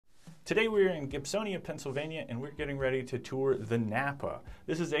Today we're in Gibsonia, Pennsylvania, and we're getting ready to tour the Napa.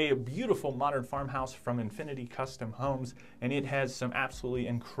 This is a beautiful modern farmhouse from Infinity Custom Homes, and it has some absolutely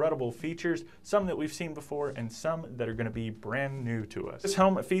incredible features, some that we've seen before and some that are going to be brand new to us. This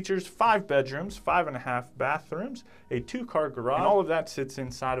home features 5 bedrooms, 5.5 bathrooms, a 2-car garage, and all of that sits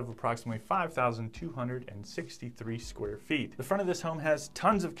inside of approximately 5,263 square feet. The front of this home has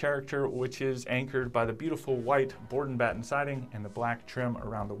tons of character, which is anchored by the beautiful white board and batten siding and the black trim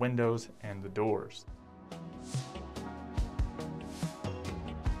around the windows and the doors.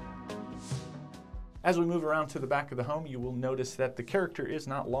 As we move around to the back of the home, you will notice that the character is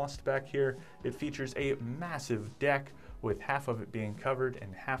not lost back here. It features a massive deck with half of it being covered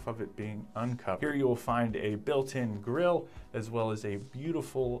and half of it being uncovered. Here you will find a built-in grill as well as a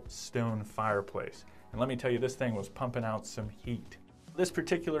beautiful stone fireplace. And let me tell you, this thing was pumping out some heat. This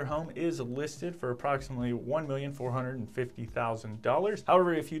particular home is listed for approximately $1,450,000.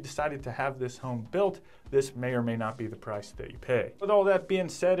 However, if you decided to have this home built, this may or may not be the price that you pay. With all that being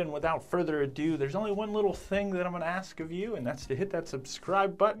said, and without further ado, there's only one little thing that I'm going to ask of you, and that's to hit that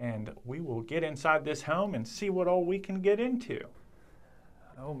subscribe button, and we will get inside this home and see what all we can get into.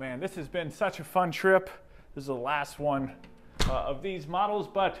 Oh man, this has been such a fun trip. This is the last one of these models,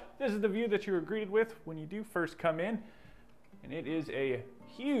 but this is the view that you were greeted with when you do first come in. And it is a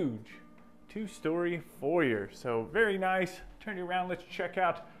huge 2-story foyer. So very nice. Turn you around, let's check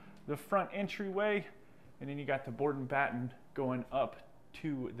out the front entryway. And then you got the board and batten going up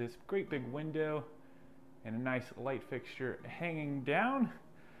to this great big window and a nice light fixture hanging down.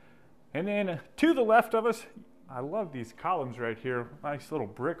 And then to the left of us, I love these columns right here. Nice little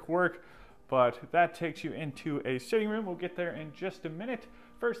brickwork, but that takes you into a sitting room. We'll get there in just a minute.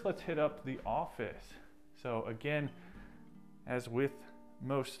 First, let's hit up the office. So again, as with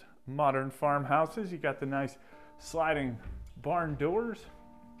most modern farmhouses, you got the nice sliding barn doors.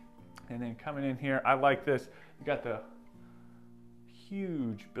 And then coming in here, I like this. You got the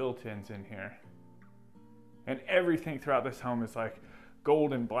huge built-ins in here. And everything throughout this home is like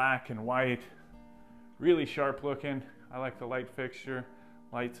gold and black and white. Really sharp looking. I like the light fixture.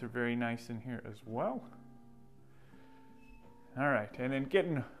 Lights are very nice in here as well. All right, and then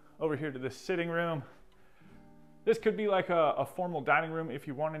getting over here to the sitting room. This could be like a formal dining room if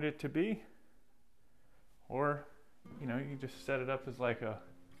you wanted it to be. Or, you know, you can just set it up as like a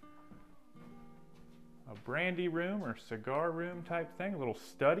brandy room or cigar room type thing, a little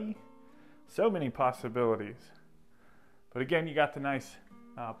study. So many possibilities. But again, you got the nice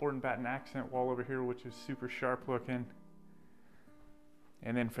board and batten accent wall over here, which is super sharp looking.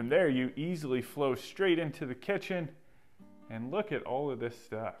 And then from there, you easily flow straight into the kitchen and look at all of this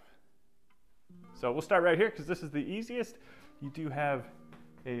stuff. So we'll start right here because this is the easiest. You do have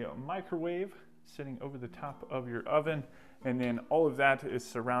a microwave sitting over the top of your oven, and then all of that is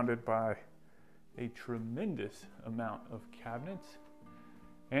surrounded by a tremendous amount of cabinets.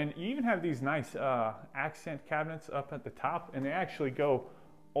 And you even have these nice accent cabinets up at the top, and they actually go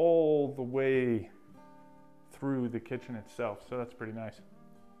all the way through the kitchen itself, so that's pretty nice.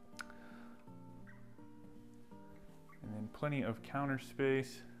 And then plenty of counter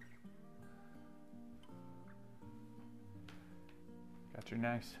space. Got your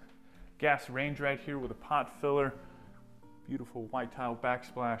nice gas range right here with a pot filler, beautiful white tile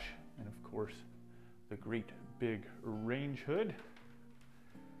backsplash, and of course the great big range hood.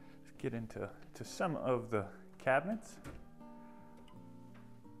 Let's get into some of the cabinets.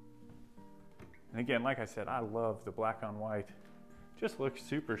 And again, like I said, I love the black on white. Just looks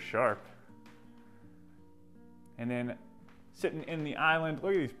super sharp. And then sitting in the island,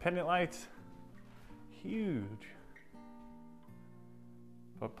 look at these pendant lights, huge.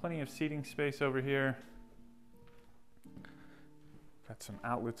 But plenty of seating space over here. Got some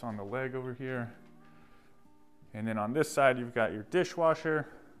outlets on the leg over here. And then on this side, you've got your dishwasher.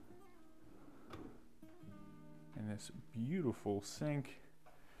 And this beautiful sink.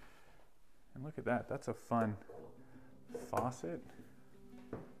 And look at that, that's a fun faucet.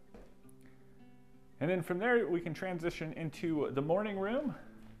 And then from there, we can transition into the morning room.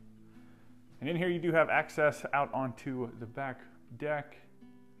 And in here, you do have access out onto the back deck.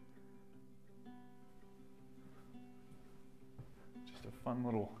 A fun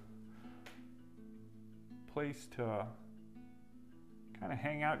little place to kind of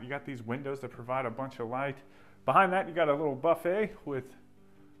hang out. You got these windows that provide a bunch of light. Behind that, you got a little buffet with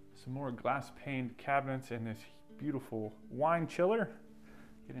some more glass paned cabinets and this beautiful wine chiller.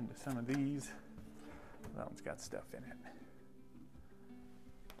 Get into some of these. That one's got stuff in it.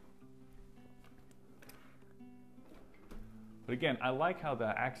 But again, I like how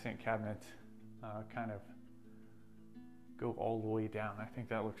the accent cabinets kind of go all the way down. I think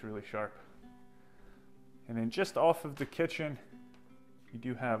that looks really sharp. And then just off of the kitchen, you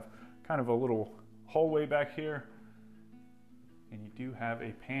do have kind of a little hallway back here, and you do have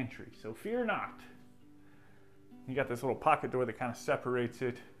a pantry. So fear not. You got this little pocket door that kind of separates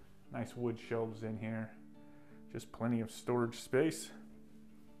it. Nice wood shelves in here. Just plenty of storage space.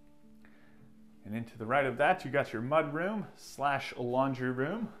 And then to the right of that, you got your mud room / laundry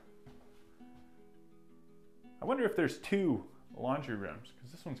room. I wonder if there's 2 laundry rooms,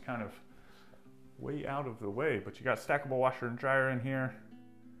 because this one's kind of way out of the way, but you got stackable washer and dryer in here.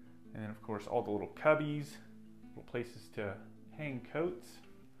 And then of course all the little cubbies, little places to hang coats.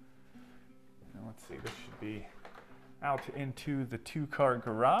 And let's see, this should be out into the 2-car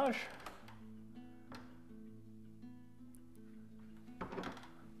garage.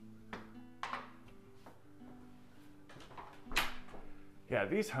 Yeah,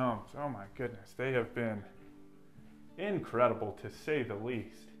 these homes, oh my goodness, they have been incredible to say the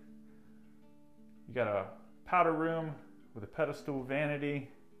least. You got a powder room with a pedestal vanity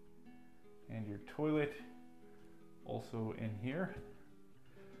and your toilet also in here.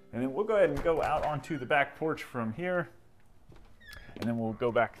 And then we'll go ahead and go out onto the back porch from here, and then we'll go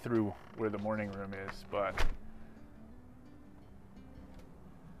back through where the morning room is. But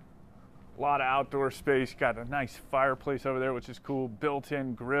a lot of outdoor space. Got a nice fireplace over there, which is cool.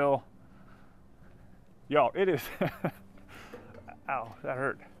 Built-in grill. Y'all, it is ow, that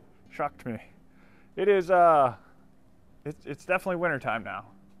hurt. Shocked me. It is it's definitely wintertime now.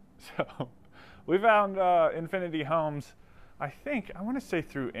 So we found Infinity Homes, I want to say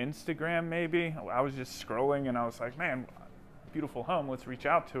through Instagram maybe. I was just scrolling and I was like, man, beautiful home, let's reach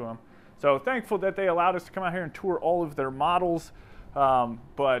out to them. So thankful that they allowed us to come out here and tour all of their models.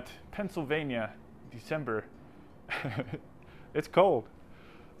 But Pennsylvania, December, it's cold.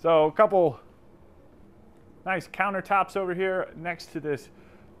 So a couple nice countertops over here next to this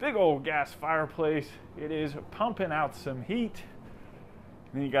big old gas fireplace. It is pumping out some heat.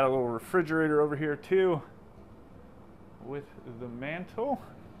 And then you got a little refrigerator over here too with the mantle.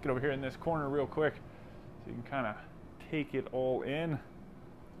 Get over here in this corner real quick so you can kind of take it all in.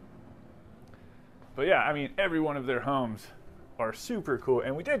 But yeah, I mean, every one of their homes are super cool.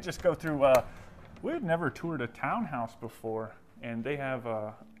 And we did just go through, we had never toured a townhouse before, and they have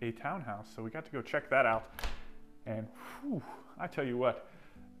a townhouse. So we got to go check that out. And whew, I tell you what,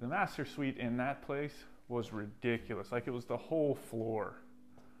 the master suite in that place was ridiculous. Like, it was the whole floor.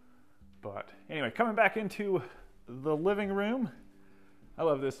 But anyway, coming back into the living room. I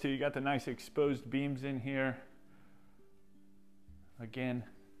love this too. You got the nice exposed beams in here. Again,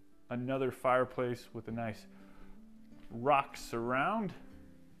 another fireplace with a nice rock surround.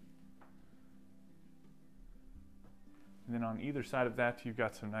 And then on either side of that, you've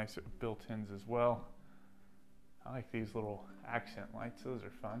got some nice built-ins as well. I like these little accent lights. Those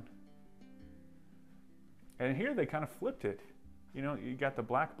are fun. And here they kind of flipped it. You know, you got the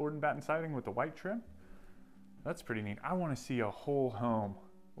black board and batten siding with the white trim. That's pretty neat. I want to see a whole home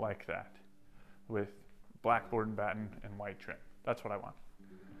like that with black board and batten and white trim. That's what I want.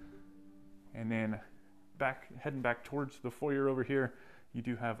 And then heading back towards the foyer over here, you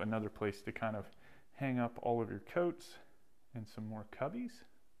do have another place to kind of hang up all of your coats and some more cubbies.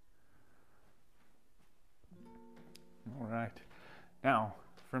 All right. Now,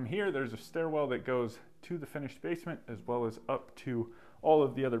 from here, there's a stairwell that goes to the finished basement as well as up to all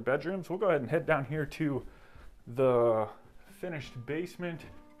of the other bedrooms. We'll go ahead and head down here to the finished basement.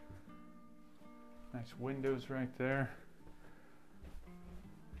 Nice windows right there.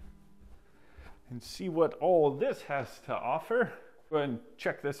 And see what all this has to offer. Go ahead and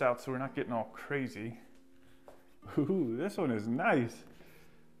check this out so we're not getting all crazy. Ooh, this one is nice.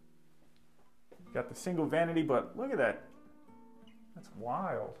 Got the single vanity, but look at that. That's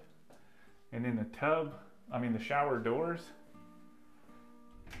wild. And in the tub, the shower doors,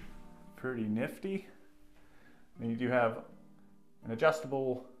 pretty nifty. Then you do have an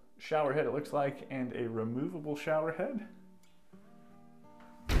adjustable shower head, it looks like, and a removable shower head.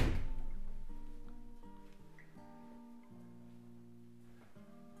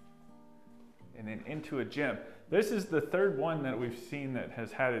 And then into a gym. This is the third one that we've seen that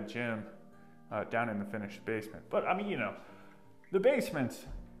has had a gym down in the finished basement. But I mean, you know, the basements,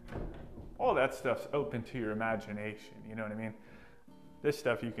 all that stuff's open to your imagination, you know what I mean? This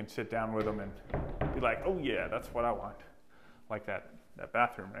stuff, you can sit down with them and be like, oh yeah, that's what I want. Like that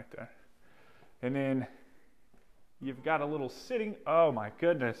bathroom right there. And then you've got a little sitting, oh my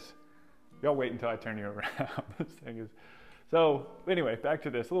goodness. Y'all wait until I turn you around. This thing is, so anyway, back to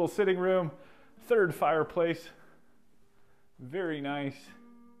this little sitting room, third fireplace, very nice.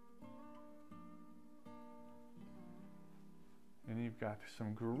 And you've got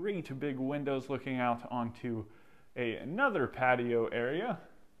some great big windows looking out onto another patio area.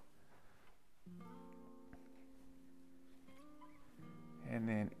 And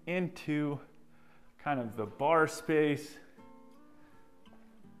then into kind of the bar space.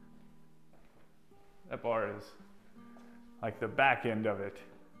 That bar is, like the back end of it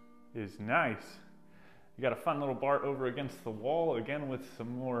is nice. You got a fun little bar over against the wall, again with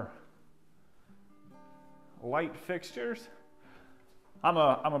some more light fixtures. I'm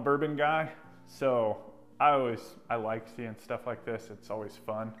a bourbon guy, so I like seeing stuff like this. It's always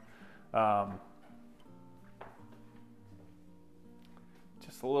fun.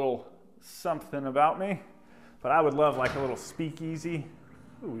 Just a little something about me, but I would love like a little speakeasy.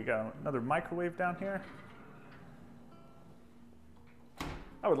 Ooh, we got another microwave down here.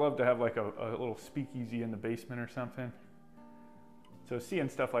 I would love to have like a little speakeasy in the basement or something. So seeing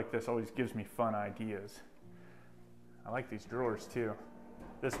stuff like this always gives me fun ideas. I like these drawers too.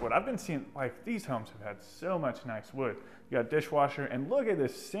 This wood, I've been seeing, like, these homes have had so much nice wood. You got a dishwasher, and look at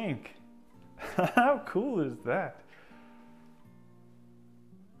this sink. How cool is that?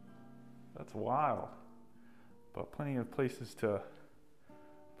 That's wild. But plenty of places to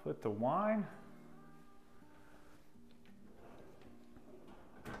put the wine.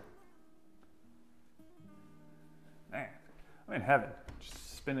 Man, I'm in heaven,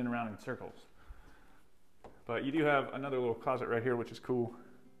 just spinning around in circles. But you do have another little closet right here, which is cool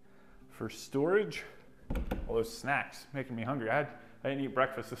for storage. All those snacks making me hungry. I didn't eat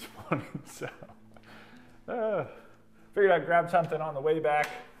breakfast this morning, so figured I'd grab something on the way back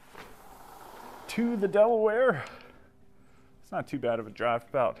to the Delaware. It's not too bad of a drive,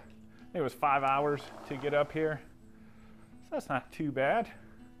 about, I think it was 5 hours to get up here. So that's not too bad.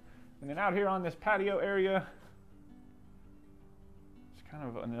 And then out here on this patio area, it's kind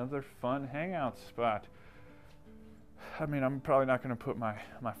of another fun hangout spot. I mean, I'm probably not going to put my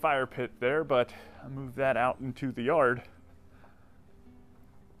fire pit there, but I'll move that out into the yard.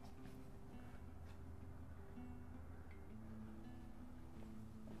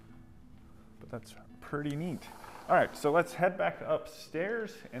 But that's pretty neat. All right, so let's head back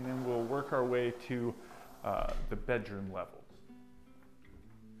upstairs and then we'll work our way to the bedroom levels.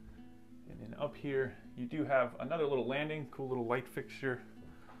 And then up here, you do have another little landing, cool little light fixture,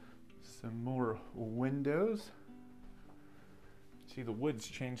 some more windows. See, the wood's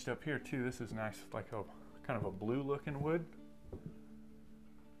changed up here too. This is nice, like a kind of a blue looking wood.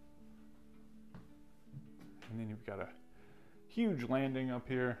 And then you've got a huge landing up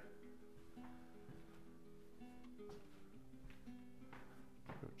here.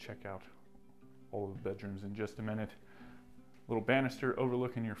 Go check out all of the bedrooms in just a minute. Little banister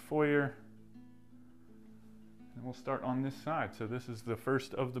overlooking your foyer. And we'll start on this side. So this is the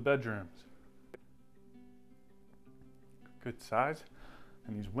first of the bedrooms. Good size,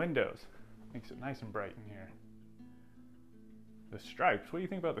 and these windows makes it nice and bright in here. The stripes, what do you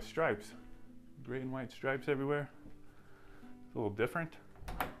think about the stripes? Gray and white stripes everywhere. It's a little different.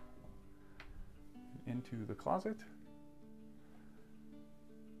 Into the closet.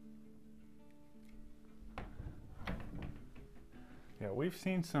 Yeah, we've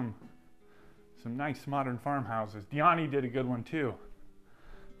seen some nice modern farmhouses. Diani did a good one too,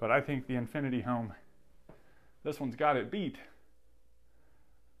 but I think the Infinity Home, this one's got it beat.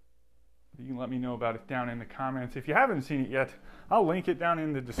 You can let me know about it down in the comments. If you haven't seen it yet, I'll link it down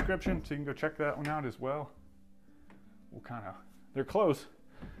in the description so you can go check that one out as well. We'll kind of, they're close.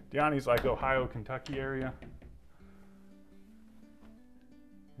 Diani's like Ohio, Kentucky area.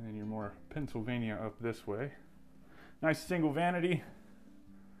 And then you're more Pennsylvania up this way. Nice single vanity.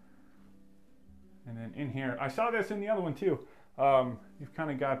 And then in here, I saw this in the other one too. You've kind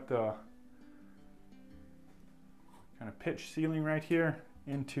of got the kind of pitch ceiling right here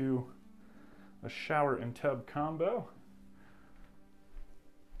into a shower and tub combo.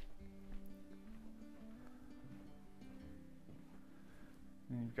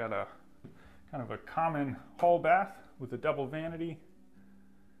 And you've got a kind of a common hall bath with a double vanity.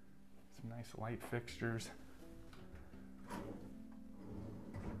 Some nice light fixtures.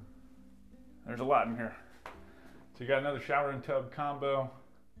 There's a lot in here. So you got another shower and tub combo.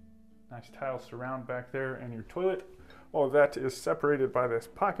 Nice tile surround back there, and your toilet. All of that is separated by this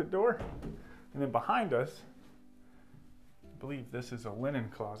pocket door. And then behind us, I believe this is a linen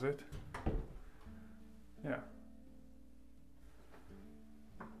closet. Yeah.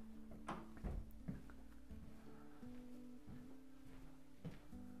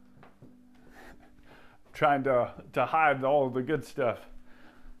 Trying to hide all of the good stuff.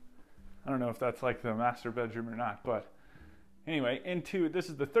 I don't know if that's like the master bedroom or not, but anyway, this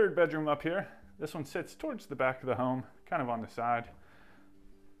is the third bedroom up here. This one sits towards the back of the home, kind of on the side.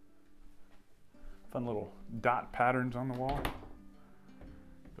 Fun little dot patterns on the wall.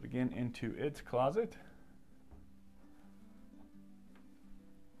 But again, into its closet.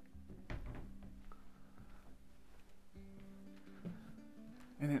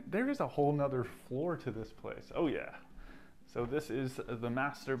 And there is a whole nother floor to this place. Oh yeah. So this is the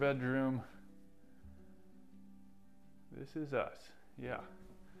master bedroom. This is us, yeah.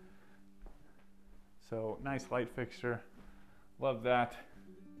 So nice light fixture, love that.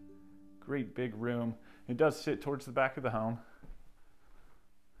 Great big room. It does sit towards the back of the home.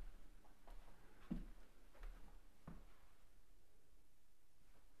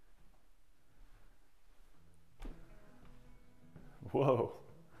 Whoa.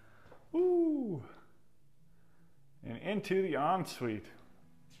 Ooh. And into the ensuite.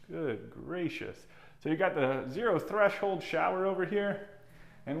 Good gracious. So you got the zero threshold shower over here.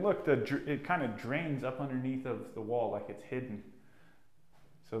 And look, it kind of drains up underneath of the wall like it's hidden.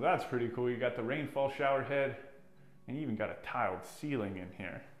 So that's pretty cool. You got the rainfall shower head, and you even got a tiled ceiling in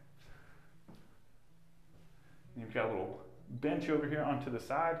here. And you've got a little bench over here onto the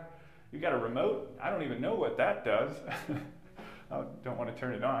side. You got a remote. I don't even know what that does. I don't want to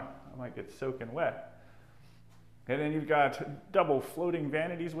turn it on. I might get soaking wet. And then you've got double floating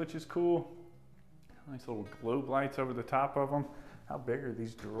vanities, which is cool. Nice little globe lights over the top of them. How big are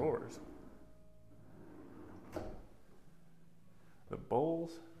these drawers? The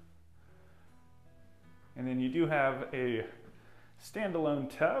bowls. And then you do have a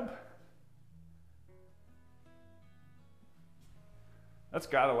standalone tub. That's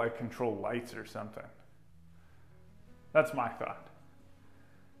gotta like control lights or something. That's my thought.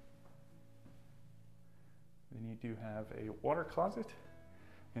 Then you do have a water closet.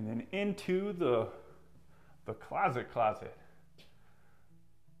 And then into the closet.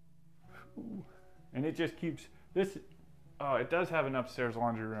 Ooh. And it just keeps this. Oh, it does have an upstairs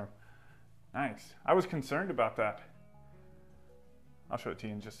laundry room. Nice. I was concerned about that. I'll show it to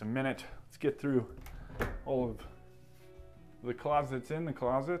you in just a minute. Let's get through all of the closets in the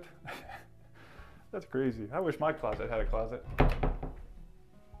closet. That's crazy. I wish my closet had a closet.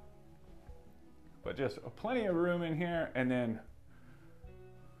 But just plenty of room in here, and then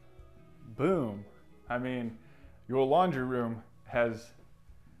boom. I mean, your laundry room has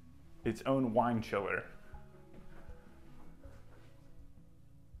its own wine chiller.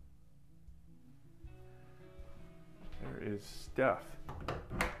 There is stuff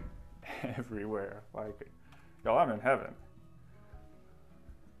everywhere. Like, y'all, I'm in heaven.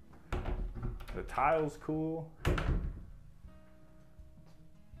 The tile's cool. Looks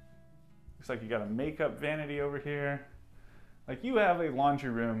like you got a makeup vanity over here. Like, you have a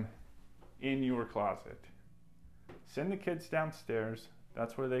laundry room in your closet. Send the kids downstairs.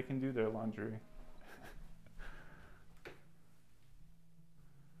 That's where they can do their laundry.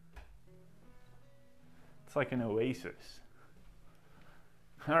 It's like an oasis.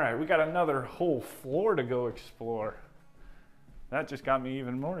 All right, we got another whole floor to go explore. That just got me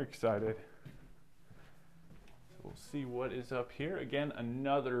even more excited. So we'll see what is up here. Again,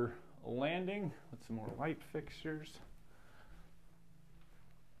 another landing with some more light fixtures.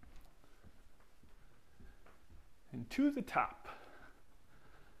 And to the top.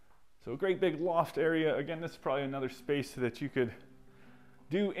 So a great big loft area. Again, this is probably another space that you could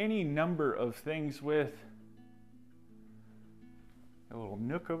do any number of things with. A little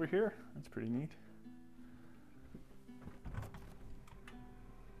nook over here. That's pretty neat.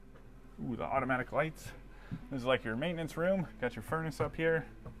 Ooh, the automatic lights. This is like your maintenance room. Got your furnace up here.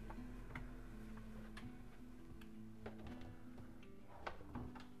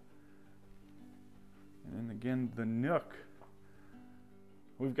 And then again, the nook.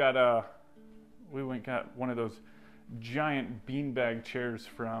 We've got we went got one of those giant beanbag chairs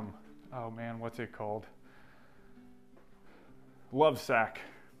from, oh man, what's it called? Love Sack.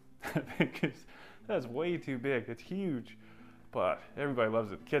 Because that's way too big. It's huge, but everybody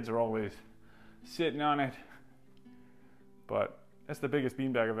loves it. Kids are always sitting on it, but that's the biggest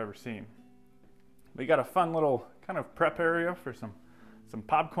beanbag I've ever seen. We got a fun little kind of prep area for some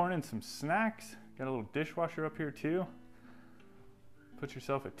popcorn and some snacks. Got a little dishwasher up here too. Put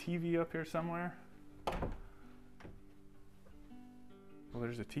yourself a TV up here somewhere. Well,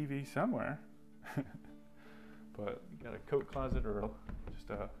 there's a TV somewhere. But you got a coat closet or just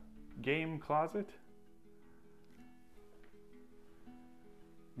a game closet.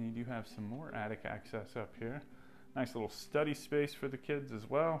 And you do have some more attic access up here. Nice little study space for the kids as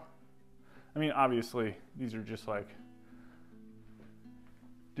well. I mean, obviously, these are just like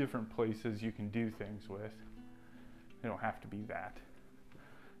different places you can do things with. They don't have to be that.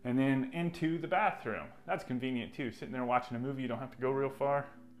 And then into the bathroom. That's convenient too. Sitting there watching a movie, you don't have to go real far.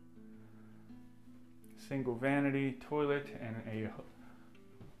 Single vanity, toilet, and a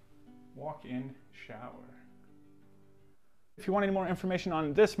walk-in shower. If you want any more information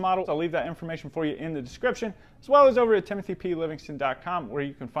on this model, I'll leave that information for you in the description, as well as over at timothyplivingston.com, where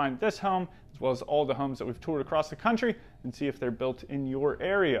you can find this home, as well as all the homes that we've toured across the country, and see if they're built in your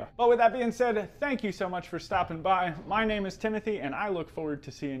area. But with that being said, thank you so much for stopping by. My name is Timothy, and I look forward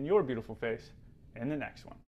to seeing your beautiful face in the next one.